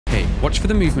Watch for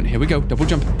the movement. Here we go. Double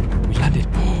jump. We landed.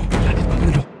 Oh, we landed. Open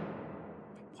the door.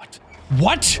 What?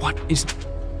 What? What is...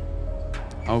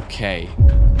 Okay.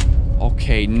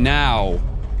 Okay, now...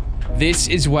 This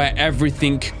is where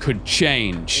everything could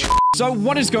change. So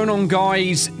what is going on,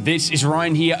 guys? This is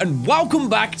Ryan here, and welcome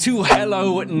back to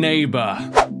Hello Neighbor.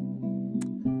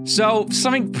 So,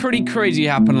 something pretty crazy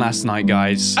happened last night,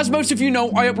 guys. As most of you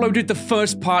know, I uploaded the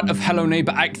first part of Hello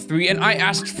Neighbor Act 3, and I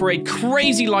asked for a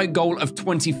crazy like goal of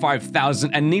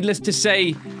 25,000, and needless to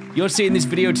say, you're seeing this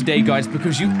video today, guys,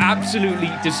 because you absolutely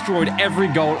destroyed every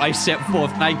goal I set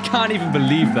forth, and I can't even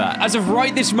believe that. As of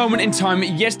right this moment in time,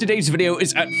 yesterday's video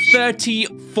is at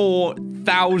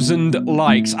 34,000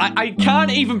 likes. I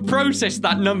can't even process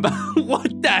that number.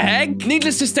 What the heck?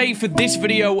 Needless to say, for this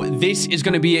video, this is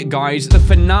going to be it, guys. The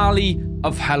finale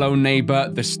of Hello Neighbor,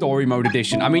 the story mode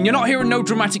edition. I mean, you're not hearing no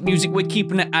dramatic music. We're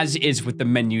keeping it as it is with the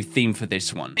menu theme for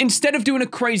this one. Instead of doing a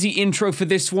crazy intro for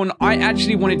this one, I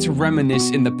actually wanted to reminisce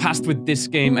in the past with this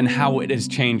game and how it has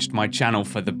changed my channel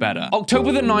for the better.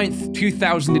 October the 9th,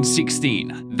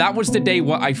 2016. That was the day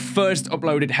where I first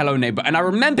uploaded Hello Neighbor, and I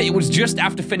remember it was just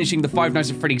after finishing the Five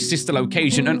Nights at Freddy's sister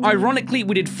location, and ironically,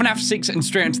 we did FNAF 6 and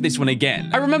straight into this one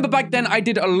again. I remember back then I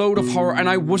did a load of horror, and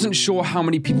I wasn't sure how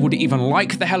many people would even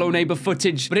like the Hello Neighbor footage,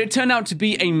 but it turned out to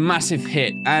be a massive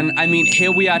hit, and I mean,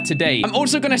 here we are today. I'm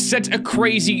also gonna set a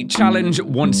crazy challenge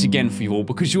once again for you all,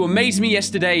 because you amazed me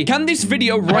yesterday. Can this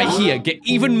video right here get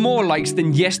even more likes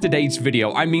than yesterday's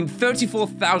video? I mean,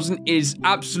 34,000 is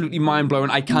absolutely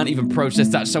mind-blowing. I can't even process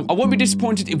that, so I won't be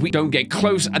disappointed if we don't get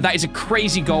close. That is a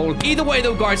crazy goal. Either way,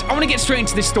 though, guys, I want to get straight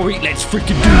into this story. Let's freaking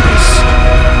do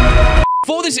this.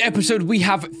 For this episode, we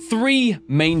have three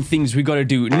main things we gotta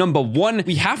do. Number one,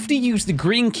 we have to use the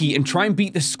green key and try and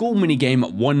beat the school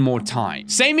minigame one more time.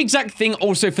 Same exact thing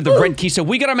also for the red key, so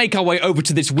we gotta make our way over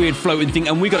to this weird floating thing,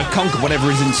 and we gotta conquer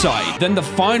whatever is inside. Then the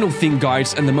final thing,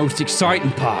 guys, and the most exciting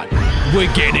part,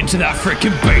 we're getting into that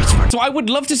freaking basement. So I would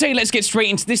love to say let's get straight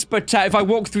into this, but if I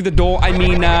walk through the door, I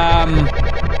mean,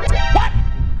 what?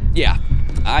 Yeah.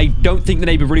 I don't think the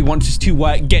neighbor really wants us to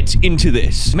get into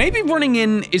this. Maybe running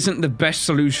in isn't the best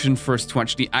solution for us to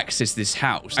actually access this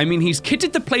house. I mean, he's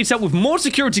kitted the place out with more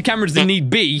security cameras than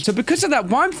need be. So because of that,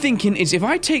 what I'm thinking is if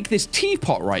I take this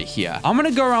teapot right here, I'm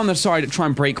gonna go around the side and try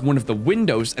and break one of the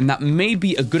windows, and that may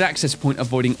be a good access point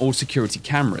avoiding all security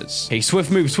cameras. Hey,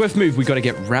 swift move, swift move. We gotta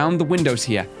get round the windows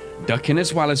here. Duck in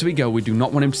as well as we go. We do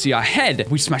not want him to see our head. If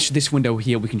we smash this window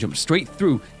here, we can jump straight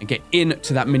through and get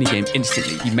into that minigame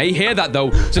instantly. He may hear that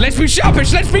though, so let's be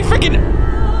sharpish. Let's be freaking...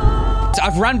 So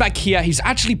I've ran back here. He's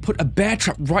actually put a bear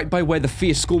trap right by where the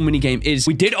Fear School minigame is.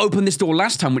 We did open this door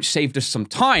last time, which saved us some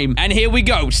time. And here we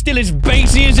go. Still as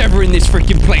bassy as ever in this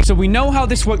freaking place. So we know how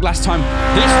this worked last time.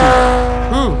 This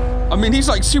one... I mean, he's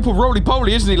like super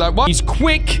roly-poly, isn't he? Like, what? He's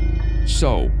quick.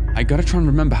 So I gotta try and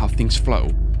remember how things flow.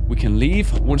 We can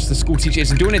leave once the school teacher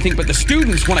isn't doing anything, but the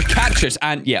students want to catch us,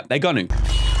 and yeah, they're gonna.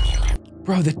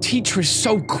 Bro, the teacher is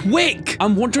so quick.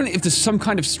 I'm wondering if there's some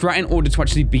kind of strat in order to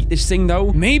actually beat this thing,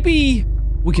 though. Maybe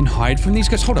we can hide from these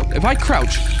guys. Hold up, if I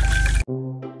crouch.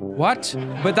 What?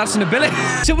 But that's an ability.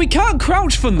 So we can't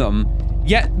crouch from them,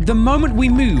 yet the moment we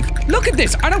move, look at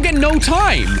this, I don't get no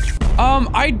time.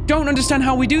 I don't understand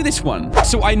how we do this one.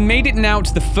 So I made it now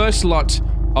to the first lot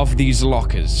of these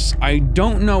lockers. I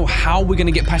don't know how we're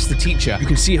gonna get past the teacher. You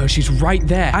can see her, she's right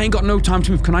there. I ain't got no time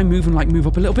to move. Can I move and like move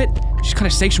up a little bit? She's kind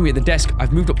of stationary at the desk.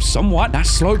 I've moved up somewhat. That's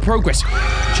slow progress.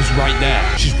 She's right there.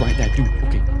 She's right there, dude.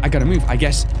 Okay, I gotta move, I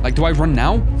guess. Like, do I run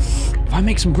now? If I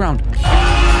make some ground.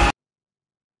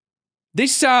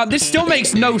 This still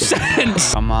makes no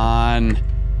sense. Come on.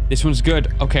 This one's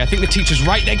good. Okay, I think the teacher's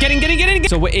right there. Get in.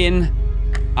 So we're in.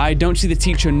 I don't see the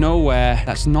teacher nowhere.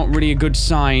 That's not really a good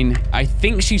sign. I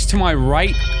think she's to my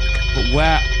right, but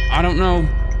where? I don't know.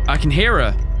 I can hear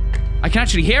her. I can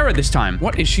actually hear her this time.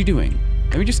 What is she doing?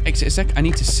 Let me just exit a sec. I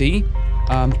need to see.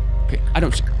 Okay, I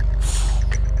don't...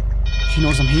 She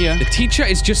knows I'm here. The teacher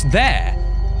is just there.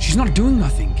 She's not doing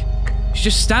nothing. She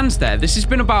just stands there. This has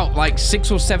been about like 6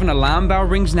 or 7 alarm bell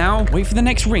rings now. Wait for the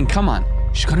next ring. Come on.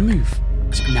 She's gotta move.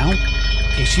 Is it now?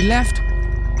 Okay, she left.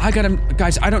 I gotta...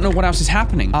 Guys, I don't know what else is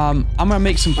happening. I'm gonna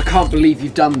make some... I can't believe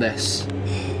you've done this.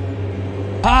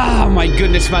 Ah, my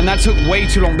goodness, man. That took way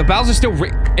too long. The bells are still...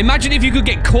 Imagine if you could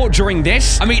get caught during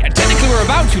this. I mean, technically we're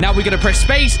about to. Now we're gonna press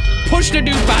space, push the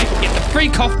dude back, get the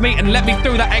freak off me, and let me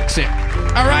through that exit.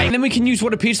 All right, and then we can use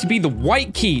what appears to be the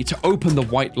white key to open the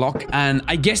white lock. And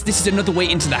I guess this is another way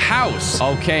into the house.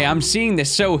 Okay, I'm seeing this.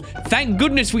 So thank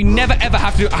goodness we never ever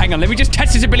have to... Hang on, let me just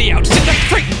test his ability out. Sit the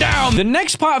freak down. The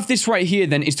next part of this right here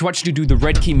then is to actually do the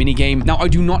red key minigame. Now, I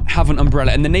do not have an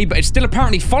umbrella, and the neighbor is still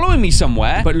apparently following me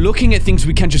somewhere. But looking at things,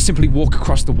 we can just simply walk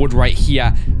across the wood right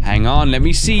here. Hang on, let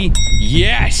me see.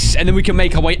 Yes, and then we can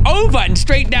make our way over and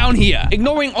straight down here.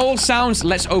 Ignoring all sounds,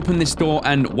 let's open this door,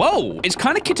 and whoa, it's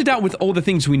kind of kitted out with all the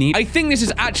things we need. I think this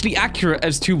is actually accurate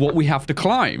as to what we have to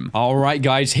climb. All right,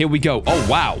 guys, here we go. Oh,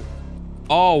 wow.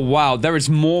 Oh, wow, there is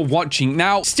more watching.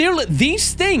 Now, still,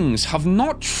 these things have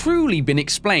not truly been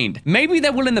explained. Maybe they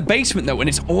will in the basement, though, and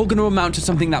it's all going to amount to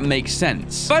something that makes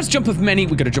sense. First jump of many,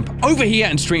 we're going to jump over here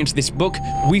and straight into this book.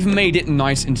 We've made it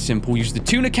nice and simple. Use the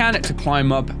tuna can to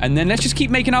climb up, and then let's just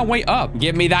keep making our way up.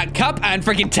 Give me that cup and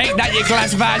freaking take that, you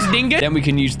glass vase dingus. Then we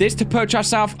can use this to perch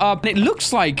ourselves up. And it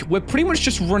looks like we're pretty much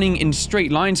just running in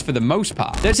straight lines for the most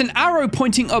part. There's an arrow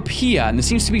pointing up here, and there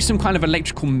seems to be some kind of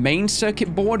electrical main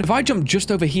circuit board. If I jump just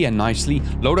over here nicely,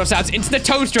 load ourselves into the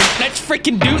toaster. Let's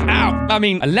freaking do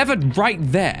a lever right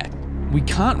there. We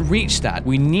can't reach that.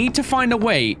 We need to find a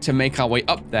way to make our way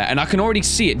up there, and I can already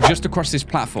see it just across this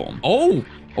platform. Oh,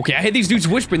 okay, I hear these dudes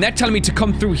whispering. They're telling me to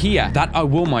come through here. That I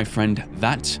will, my friend.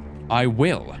 That I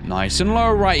will. Nice and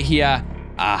low right here.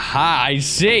 Aha, I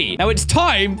see. Now it's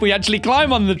time we actually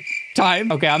climb on the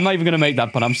time. Okay, I'm not even gonna make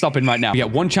that pun. I'm stopping right now. We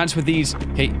get one chance with these.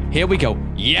 Okay, here we go.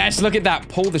 Yes, look at that.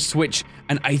 Pull the switch,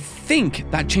 and I think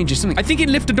that changes something. I think it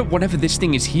lifted up whatever this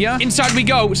thing is here. Inside we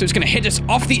go, so it's gonna hit us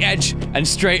off the edge and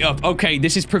straight up. Okay,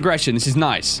 this is progression. This is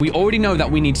nice. We already know that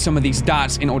we need some of these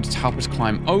darts in order to help us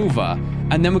climb over,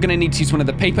 and then we're gonna need to use one of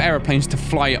the paper airplanes to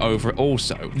fly over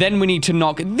also. Then we need to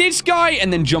knock this guy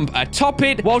and then jump atop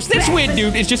it, whilst this weird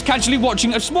dude is just casually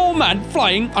watching a small man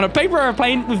flying on a paper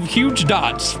airplane with huge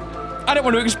darts. I don't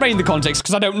want to explain the context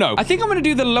because I don't know. I think I'm going to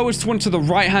do the lowest one to the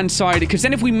right-hand side because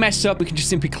then if we mess up, we can just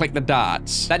simply click the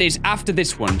darts. That is after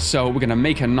this one. So we're going to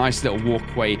make a nice little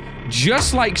walkway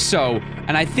just like so.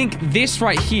 And I think this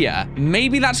right here,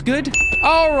 maybe that's good.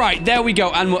 All right, there we go.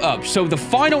 And we're up. So the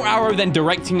final arrow then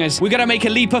directing us. We got to make a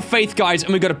leap of faith, guys.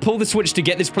 And we got to pull the switch to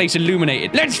get this place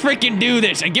illuminated. Let's freaking do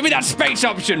this and give me that space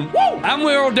option. Woo! And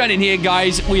we're all done in here,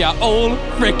 guys. We are all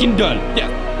freaking done.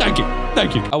 Yeah, thank you.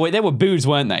 Thank you. Oh, wait, they were boos,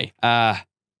 weren't they? Oh.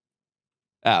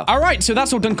 All right, so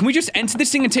that's all done. Can we just enter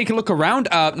this thing and take a look around?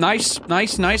 Nice.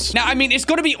 Now, I mean, it's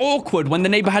got to be awkward when the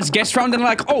neighbor has guests around and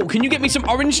like, oh, can you get me some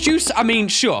orange juice? I mean,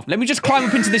 sure. Let me just climb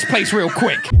up into this place real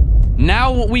quick.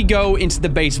 Now we go into the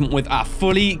basement with our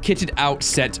fully kitted out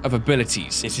set of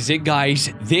abilities. This is it,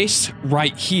 guys. This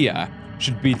right here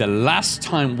should be the last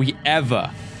time we ever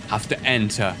have to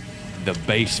enter the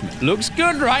basement. Looks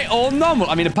good, right? All normal.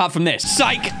 I mean, apart from this.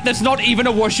 Psych! There's not even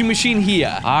a washing machine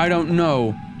here. I don't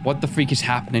know what the freak is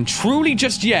happening truly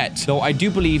just yet, though I do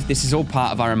believe this is all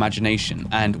part of our imagination.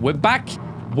 And we're back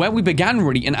where we began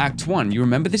really in Act 1. You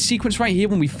remember this sequence right here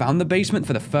when we found the basement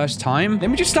for the first time? Let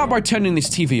me just start by turning this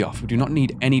TV off. We do not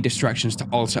need any distractions to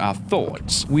alter our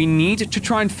thoughts. We need to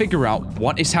try and figure out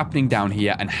what is happening down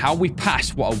here and how we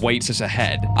pass what awaits us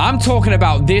ahead. I'm talking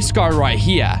about this guy right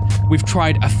here. We've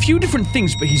tried a few different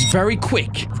things, but he's very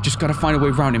quick. We've just got to find a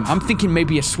way around him. I'm thinking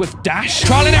maybe a swift dash.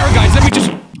 Trial and error, guys. Let me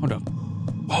just... Hold up.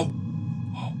 Whoa.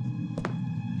 Whoa.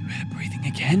 You hear breathing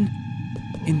again?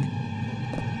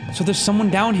 So there's someone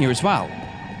down here as well.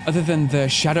 Other than the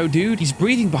shadow dude, he's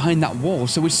breathing behind that wall.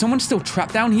 So is someone still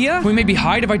trapped down here? Can we maybe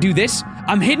hide if I do this?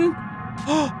 I'm hidden.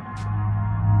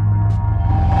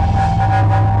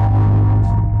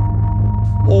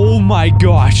 Oh my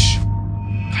gosh.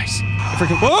 Guys,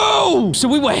 freaking... Whoa! So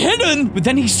we were hidden, but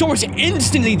then he saw us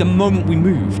instantly the moment we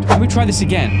moved. Let me try this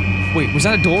again. Wait, was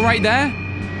that a door right there?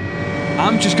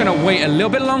 I'm just gonna wait a little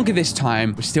bit longer this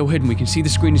time. We're still hidden. We can see the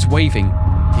screen is waving.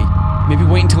 Okay. Maybe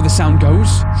wait until the sound goes.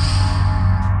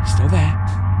 He's still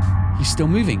there. He's still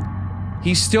moving.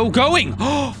 He's still going.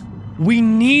 We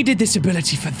needed this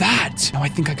ability for that. Now I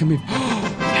think I can move.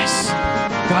 Yes.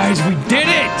 Guys, we did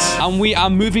it. And we are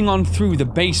moving on through the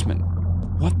basement.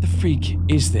 What the freak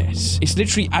is this? It's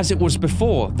literally as it was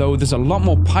before, though there's a lot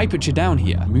more pipage down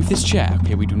here. Move this chair.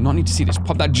 Okay, we do not need to see this.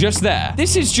 Pop that just there.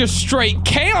 This is just straight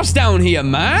chaos down here,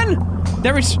 man.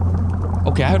 There is...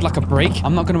 Okay, I heard like a break.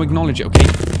 I'm not going to acknowledge it, okay?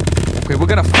 Okay, we're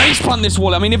gonna faceplant this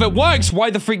wall. I mean, if it works,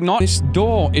 why the freak not? This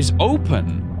door is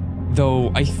open.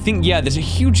 Though, I think, yeah, there's a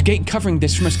huge gate covering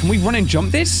this from us. Can we run and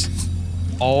jump this?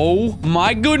 Oh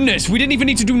my goodness. We didn't even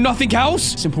need to do nothing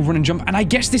else. Simple run and jump. And I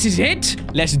guess this is it.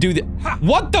 Let's do the...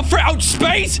 What the freak? Out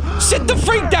space? Sit the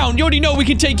freak down. You already know we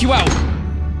can take you out.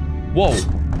 Whoa.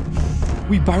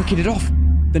 We barricaded off.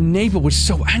 The neighbor was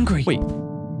so angry. Wait.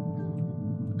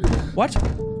 What?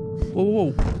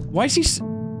 Whoa. Why is he...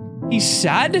 He's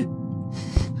sad?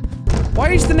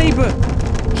 Why is the neighbor...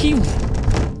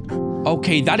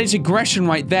 Okay, that is aggression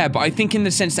right there, but I think in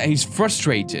the sense that he's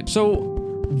frustrated. So,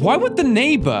 why would the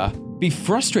neighbor be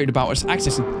frustrated about us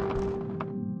accessing...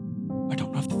 I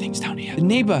don't know if the thing's down here. The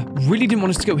neighbor really didn't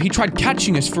want us to go. He tried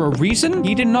catching us for a reason.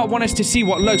 He did not want us to see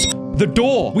what lurks. The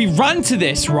door. We ran to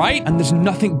this, right? And there's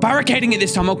nothing barricading it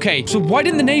this time. Okay, so why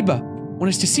didn't the neighbor want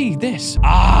us to see this?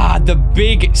 Ah, the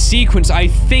big sequence I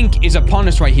think is upon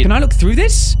us right here. Can I look through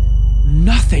this?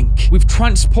 Nothing. We've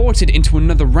transported into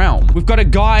another realm. We've got a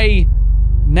guy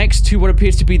next to what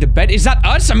appears to be the bed. Is that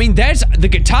us? I mean, there's the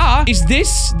guitar. Is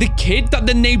this the kid that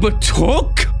the neighbor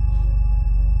took?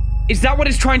 Is that what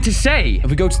it's trying to say? If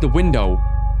we go to the window,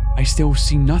 I still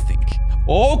see nothing.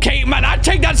 Okay, man, I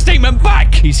take that statement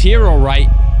back. He's here, all right.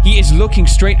 He is looking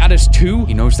straight at us too.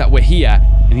 He knows that we're here,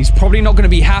 and he's probably not going to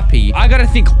be happy. I gotta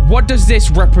think, what does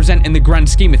this represent in the grand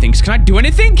scheme of things? Can I do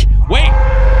anything? Wait.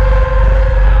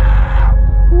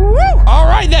 Woo! All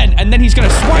right, then. And then he's going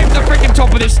to swipe the freaking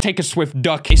top of this. Take a swift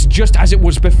duck. It's just as it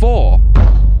was before.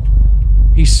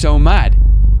 He's so mad.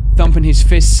 Thumping his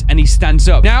fists, and he stands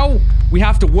up. Now, we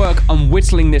have to work on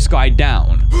whittling this guy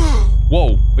down.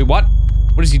 Whoa. Wait, what?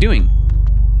 What is he doing?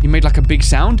 He made like a big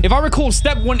sound. If I recall,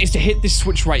 step 1 is to hit this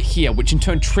switch right here, which in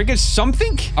turn triggers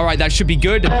something. All right, that should be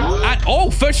good. And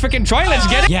oh, first freaking try. Let's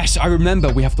get it. Yes, I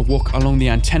remember we have to walk along the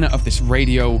antenna of this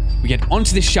radio. We get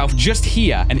onto this shelf just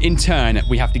here, and in turn,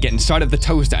 we have to get inside of the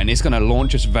toaster, and it's gonna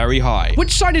launch us very high.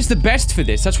 Which side is the best for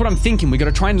this? That's what I'm thinking. We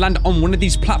gotta try and land on one of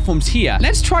these platforms here.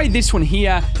 Let's try this one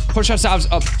here. Push ourselves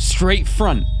up straight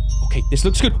front. Okay, this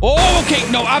looks good. Oh,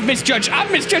 okay. No, I've misjudged,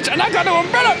 and I got no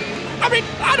umbrella. I mean,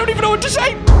 I don't even know what to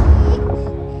say.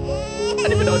 I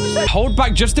don't even know what to say. Hold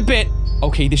back just a bit.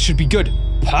 Okay, this should be good.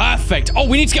 Perfect. Oh,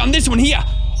 we need to get on this one here.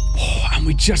 Oh, and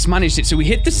we just managed it. So we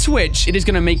hit the switch. It is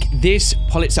going to make this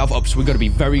pull itself up. So we got to be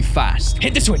very fast.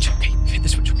 Hit the switch. Okay, hit the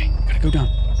switch. Okay, gotta go down.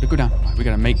 Gotta go down. Right, we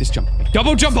gotta make this jump.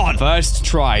 Double jump on. First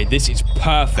try. This is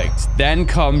perfect. Then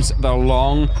comes the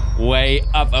long way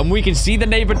up. And we can see the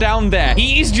neighbor down there.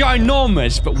 He is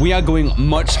ginormous, but we are going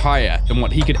much higher than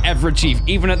what he could ever achieve,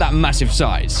 even at that massive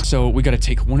size. So we gotta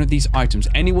take one of these items.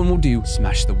 Anyone will do.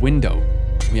 Smash the window.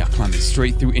 We are climbing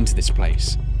straight through into this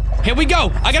place. Here we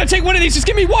go. I gotta take one of these. Just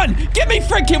give me one. Give me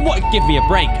freaking one. Give me a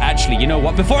break. Actually, you know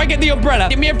what? Before I get the umbrella,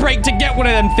 give me a break to get one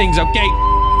of them things, okay?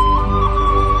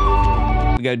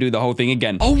 We gotta do the whole thing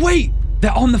again. Oh, wait.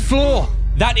 They're on the floor.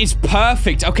 That is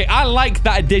perfect. Okay, I like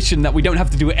that addition that we don't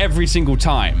have to do it every single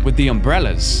time. With the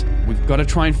umbrellas, we've got to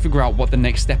try and figure out what the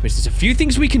next step is. There's a few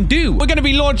things we can do. We're going to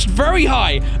be launched very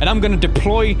high, and I'm going to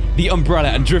deploy the umbrella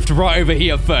and drift right over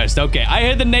here first. Okay, I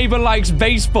hear the neighbor likes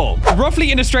baseball.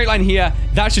 Roughly in a straight line here.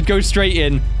 That should go straight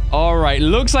in. All right,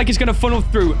 looks like it's going to funnel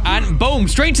through, and boom,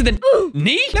 straight to the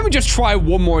knee. Let me just try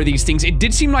one more of these things. It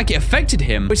did seem like it affected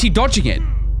him, but is he dodging it?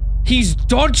 He's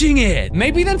dodging it.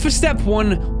 Maybe then for step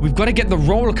 1, we've got to get the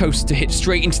roller coaster to hit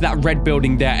straight into that red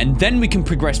building there, and then we can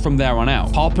progress from there on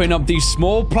out. Popping up these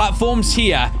small platforms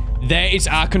here. There is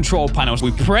our control panels.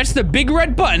 We press the big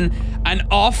red button, and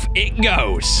off it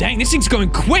goes. Dang, this thing's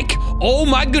going quick. Oh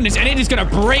my goodness, and it is gonna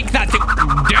break that thing.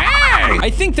 Dang!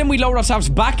 I think then we load ourselves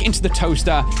back into the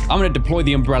toaster. I'm gonna deploy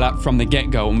the umbrella from the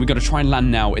get-go, and we gotta try and land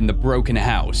now in the broken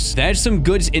house. There's some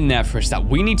goods in there for us that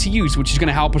we need to use, which is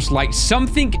gonna help us light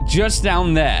something just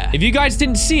down there. If you guys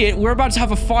didn't see it, we're about to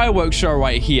have a fireworks show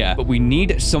right here, but we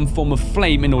need some form of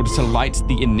flame in order to light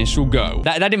the initial go.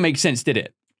 That didn't make sense, did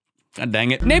it? God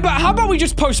dang it. Neighbor, how about we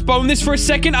just postpone this for a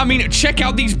second? I mean, check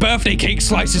out these birthday cake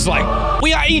slices. Like,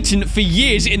 we are eating for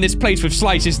years in this place with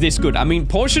slices this good. I mean,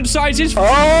 portion sizes.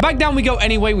 Back down we go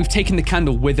anyway. We've taken the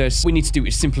candle with us. What we need to do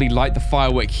is simply light the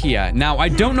firework here. Now, I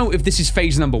don't know if this is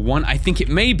phase number 1. I think it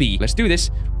may be. Let's do this.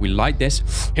 We light this.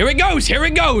 Here it goes. Here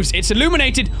it goes. It's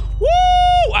illuminated. Woo!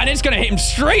 And it's going to hit him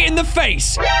straight in the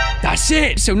face. That's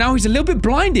it. So now he's a little bit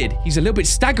blinded. He's a little bit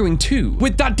staggering too.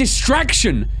 With that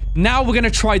distraction, now we're going to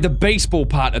try the baseball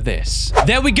part of this.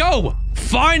 There we go.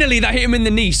 Finally, that hit him in the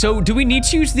knee. So do we need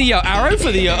to use the arrow for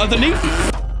the other knee?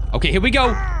 Okay, here we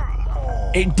go.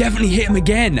 It definitely hit him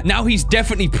again. Now he's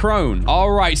definitely prone.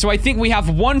 All right, so I think we have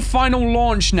one final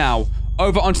launch now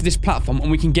over onto this platform, and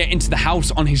we can get into the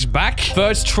house on his back.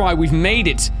 First try, we've made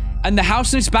it. And the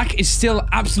house on his back is still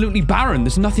absolutely barren.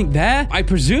 There's nothing there. I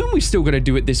presume we still got to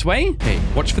do it this way. Okay,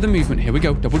 watch for the movement. Here we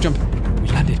go. Double jump. We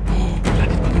landed. Oh, we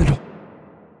landed. Open the door.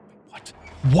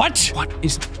 What? What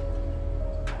is...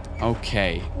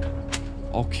 Okay.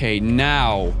 Okay,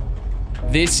 now...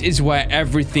 This is where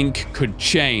everything could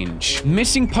change.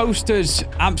 Missing posters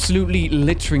absolutely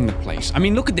littering the place. I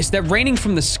mean, look at this. They're raining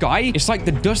from the sky. It's like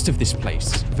the dust of this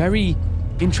place. Very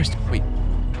Interesting. Wait.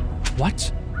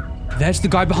 What? There's the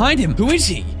guy behind him. Who is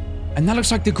he? And that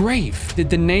looks like the grave. Did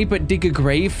the neighbor dig a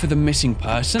grave for the missing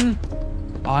person?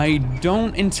 I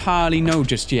don't entirely know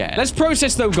just yet. Let's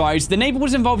process though, guys. The neighbor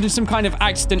was involved in some kind of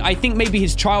accident. I think maybe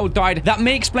his child died. That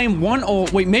may explain one, or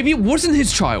wait, maybe it wasn't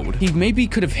his child. He maybe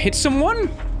could have hit someone?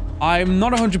 I'm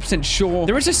not 100% sure.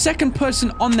 There is a second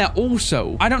person on there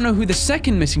also. I don't know who the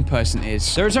second missing person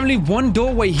is. There is only one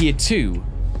doorway here too.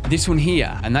 This one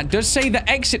here. And that does say the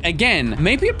exit again.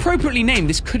 Maybe appropriately named.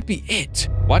 This could be it.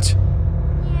 What?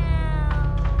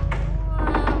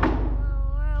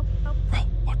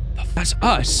 That's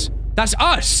us. That's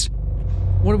us.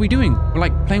 What are we doing? We're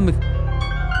like playing with...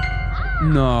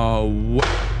 No.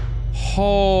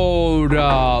 Hold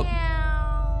up.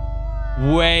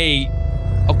 Wait.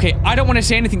 Okay, I don't want to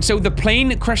say anything. So the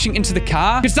plane crashing into the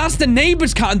car? Because that's the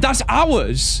neighbor's car and that's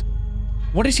ours.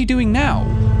 What is he doing now?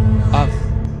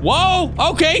 Whoa.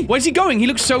 Okay. Where's he going? He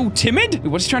looks so timid. Wait,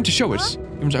 what's he trying to show us?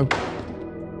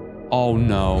 Oh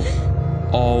no.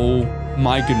 Oh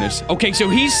my goodness. Okay, so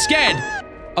he's scared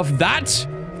of that,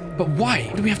 but why?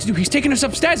 What do we have to do? He's taking us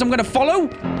upstairs. I'm gonna follow.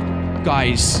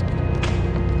 Guys,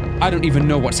 I don't even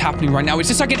know what's happening right now. Is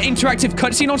this like an interactive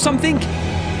cutscene or something?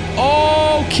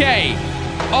 Okay.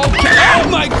 Okay. Oh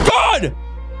my god!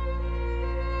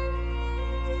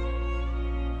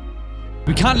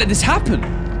 We can't let this happen.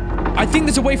 I think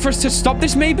there's a way for us to stop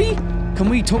this, maybe? Can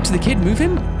we talk to the kid? Move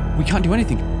him? We can't do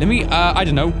anything. Let me, I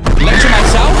don't know, lecture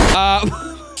myself?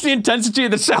 The intensity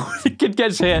of the sound the kid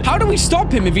gets here. How do we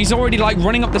stop him if he's already like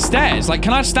running up the stairs? Like,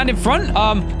 can I stand in front?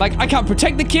 Like I can't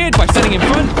protect the kid by standing in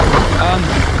front.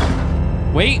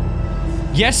 Wait.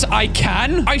 Yes, I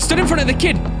can. I stood in front of the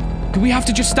kid. Do we have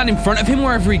to just stand in front of him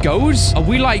wherever he goes? Are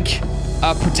we like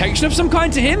protection of some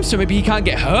kind to him so maybe he can't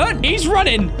get hurt? He's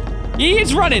running. He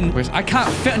is running. I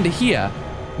can't fit under here.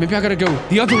 Maybe I gotta go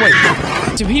the other way.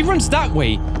 So he runs that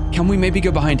way. Can we maybe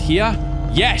go behind here?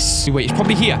 Yes. Wait, it's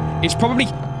probably here. It's probably...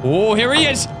 Oh, here he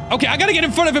is. Okay, I gotta get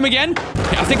in front of him again.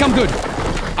 Okay, I think I'm good.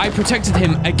 I protected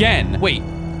him again. Wait.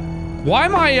 Why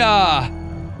am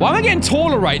I getting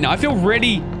taller right now? I feel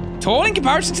really tall in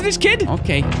comparison to this kid.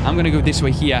 Okay, I'm gonna go this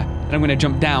way here. And I'm gonna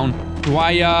jump down. Do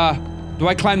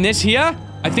I climb this here?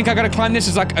 I think I gotta climb this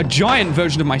as like a giant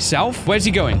version of myself. Where's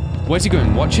he going? Where's he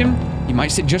going? Watch him. He might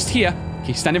sit just here.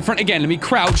 Okay, stand in front again. Let me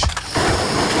crouch.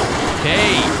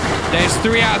 Okay. There's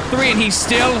 3 out of 3 and he's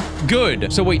still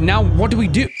good. So wait, now what do we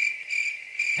do? What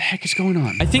the heck is going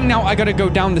on? I think now I gotta go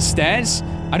down the stairs.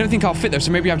 I don't think I'll fit though,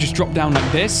 so maybe I'll just drop down like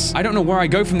this. I don't know where I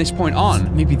go from this point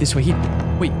on. Maybe this way here.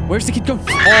 Wait, where's the kid going?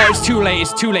 Oh, it's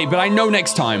too late, but I know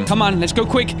next time. Come on, let's go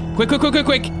quick.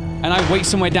 Quick. And I wait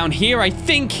somewhere down here, I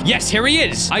think. Yes, here he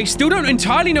is. I still don't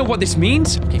entirely know what this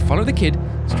means. Okay, follow the kid.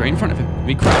 Straight in front of him. Let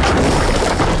me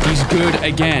crouch. He's good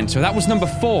again. So that was number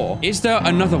 4. Is there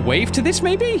another wave to this,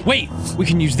 maybe? Wait, we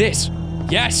can use this.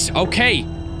 Yes, okay.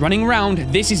 Running around.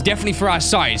 This is definitely for our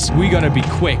size. We gotta be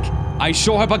quick. I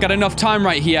sure hope I got enough time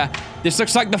right here. This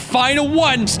looks like the final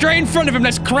one. Straight in front of him.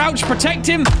 Let's crouch, protect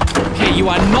him. Okay, you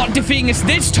are not defeating us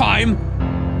this time.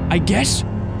 I guess.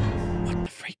 What the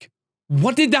freak?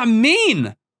 What did that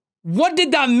mean? What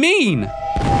did that mean?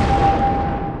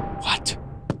 What?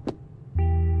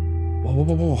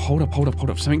 Whoa. Hold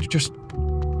up. Something just...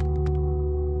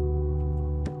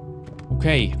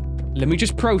 Okay. Let me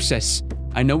just process.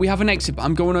 I know we have an exit, but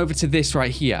I'm going over to this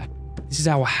right here. This is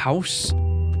our house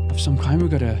of some kind. We've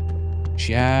got a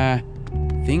chair,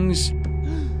 things.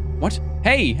 What?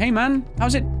 Hey, man.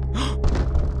 How's it?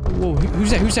 Whoa,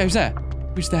 who's there? Who's there?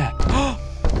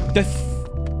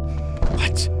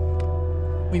 What?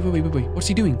 Wait. What's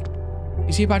he doing?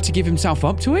 Is he about to give himself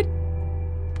up to it?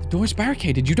 The door is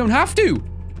barricaded. You don't have to.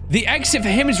 The exit for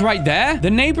him is right there. The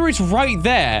neighbor is right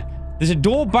there. There's a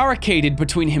door barricaded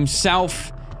between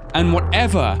himself and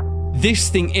whatever this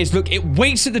thing is. Look, it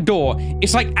waits at the door.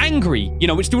 It's like angry. You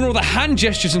know, it's doing all the hand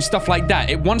gestures and stuff like that.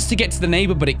 It wants to get to the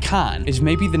neighbor, but it can't. Is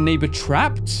maybe the neighbor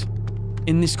trapped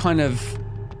in this kind of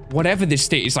whatever this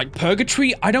state is, like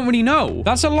purgatory? I don't really know.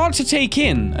 That's a lot to take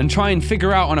in and try and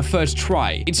figure out on a first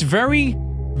try. It's very,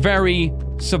 very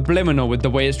subliminal with the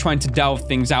way it's trying to delve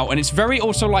things out. And it's very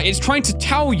also like it's trying to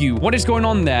tell you what is going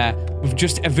on there with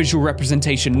just a visual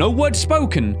representation. No words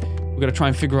spoken. We've got to try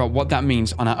and figure out what that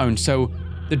means on our own. So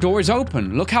the door is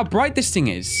open. Look how bright this thing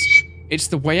is. It's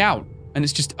the way out. And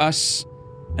it's just us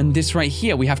and this right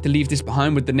here. We have to leave this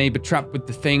behind with the neighbor trapped with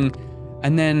the thing.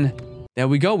 And then there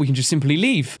we go. We can just simply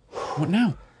leave. What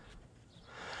now?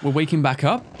 We're waking back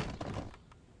up.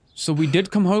 So we did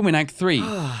come home in Act 3.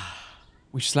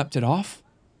 We slept it off.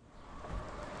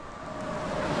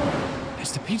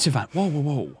 There's the pizza van.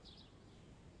 Whoa.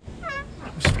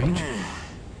 That was strange.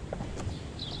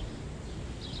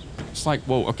 looks like...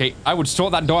 Whoa, okay. I would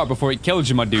sort that door out before it killed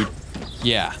you, my dude.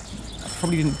 Yeah. I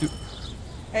probably didn't do...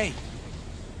 Hey.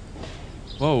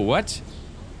 Whoa, what?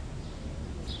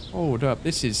 Hold up.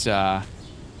 This is,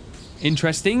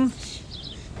 interesting.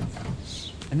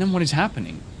 And then what is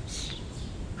happening?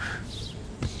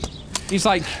 He's,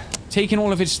 like, taking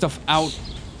all of his stuff out.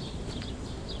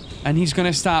 And he's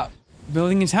gonna start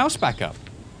building his house back up.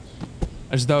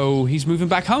 As though he's moving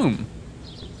back home.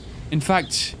 In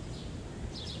fact,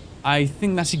 I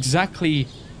think that's exactly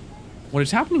what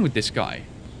is happening with this guy.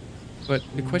 But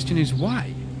the question is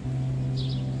why?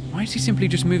 Why is he simply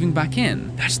just moving back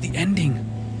in? That's the ending.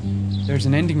 There's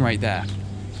an ending right there.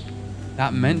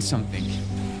 That meant something.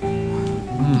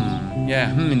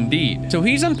 Indeed. So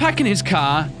he's unpacking his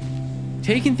car,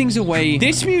 taking things away.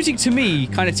 This music to me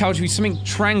kind of tells you something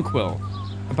tranquil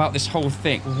about this whole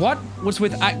thing. What was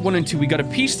with Act 1 and 2? We got to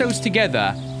piece those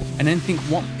together and then think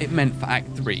what it meant for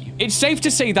Act 3. It's safe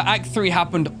to say that Act 3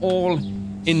 happened all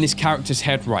in this character's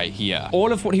head right here.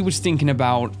 All of what he was thinking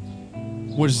about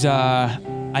was,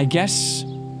 I guess,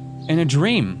 in a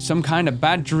dream. Some kind of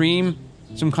bad dream.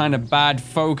 Some kind of bad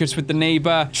focus with the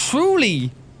neighbor.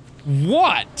 Truly,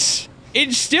 what?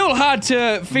 It's still hard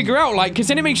to figure out, like, because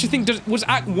then it makes you think, was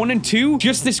Act 1 and 2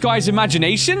 just this guy's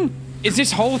imagination? Is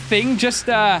this whole thing just,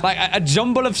 like, a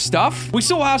jumble of stuff? We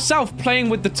saw ourselves playing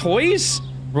with the toys,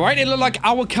 right? It looked like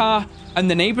our car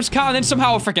and the neighbor's car, and then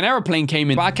somehow a freaking airplane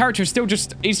came in. But our character is still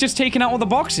just, he's just taking out all the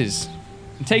boxes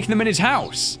and taking them in his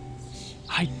house.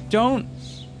 I don't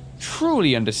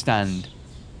truly understand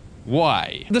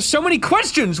why. There's so many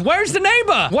questions. Where's the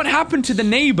neighbor? What happened to the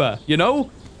neighbor, you know?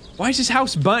 Why is his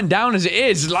house burnt down as it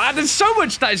is? Like, there's so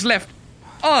much that is left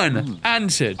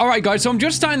unanswered. All right, guys, so I'm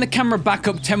just starting the camera back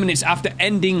up 10 minutes after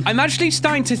ending. I'm actually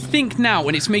starting to think now,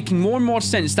 and it's making more and more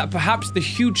sense, that perhaps the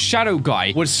huge shadow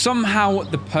guy was somehow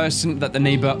the person that the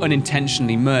neighbor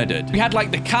unintentionally murdered. We had,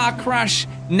 like, the car crash.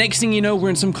 Next thing you know, we're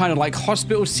in some kind of, like,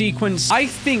 hospital sequence. I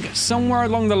think somewhere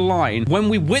along the line, when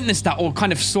we witnessed that or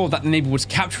kind of saw that the neighbor was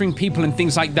capturing people and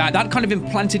things like that, that kind of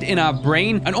implanted in our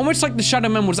brain, and almost like the Shadow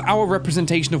Man was our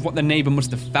representation of what the neighbor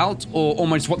must have felt, or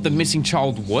almost what the missing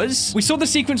child was. We saw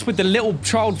the sequence with the little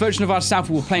child version of ourselves.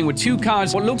 We were playing with two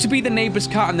cars, what looked to be the neighbor's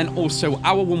car, and then also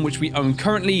our one, which we own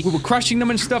currently. We were crashing them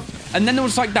and stuff, and then there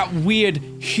was like that weird,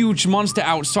 huge monster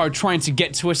outside trying to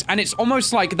get to us, and it's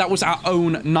almost like that was our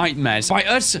own nightmares. By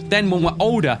us, then when we're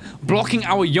older, blocking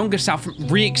our younger self from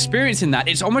re-experiencing that,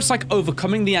 it's almost like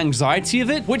overcoming the anxiety of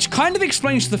it, which kind of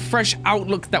explains the fresh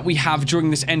outlook that we have during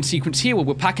this end sequence here, where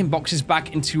we're packing boxes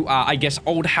back into our, I guess,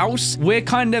 old house. We're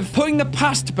kind of putting the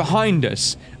past behind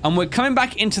us, and we're coming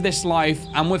back into this life,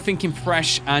 and we're thinking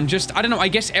fresh, and just, I don't know, I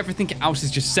guess everything else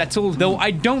is just settled, though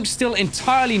I don't still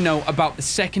entirely know about the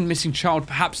second missing child.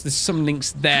 Perhaps there's some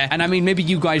links there, and I mean, maybe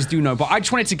you guys do know, but I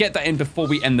just wanted to get that in before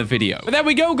we end the video. But there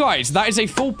we go, guys. That is a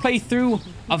full playthrough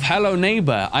of Hello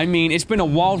Neighbor. I mean, it's been a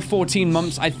wild 14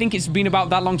 months. I think it's been about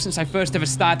that long since I first ever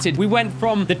started. We went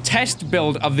from the test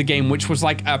build of the game, which was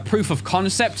like a proof of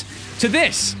concept, to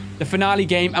this, the finale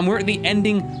game, and we're at the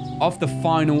ending of the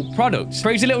final product.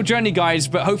 Crazy little journey, guys,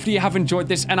 but hopefully you have enjoyed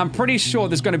this, and I'm pretty sure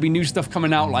there's going to be new stuff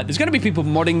coming out. Like, there's going to be people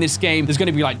modding this game. There's going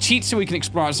to be, like, cheats so we can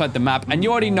explore outside the map, and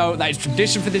you already know that it's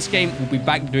tradition for this game. We'll be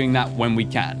back doing that when we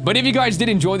can. But if you guys did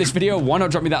enjoy this video, why not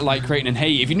drop me that like rating? And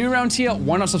hey, if you're new around here,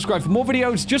 why not subscribe for more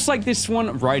videos just like this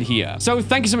one right here? So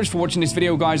thank you so much for watching this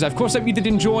video, guys. I, of course, hope you did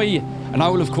enjoy, and I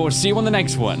will, of course, see you on the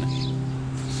next one.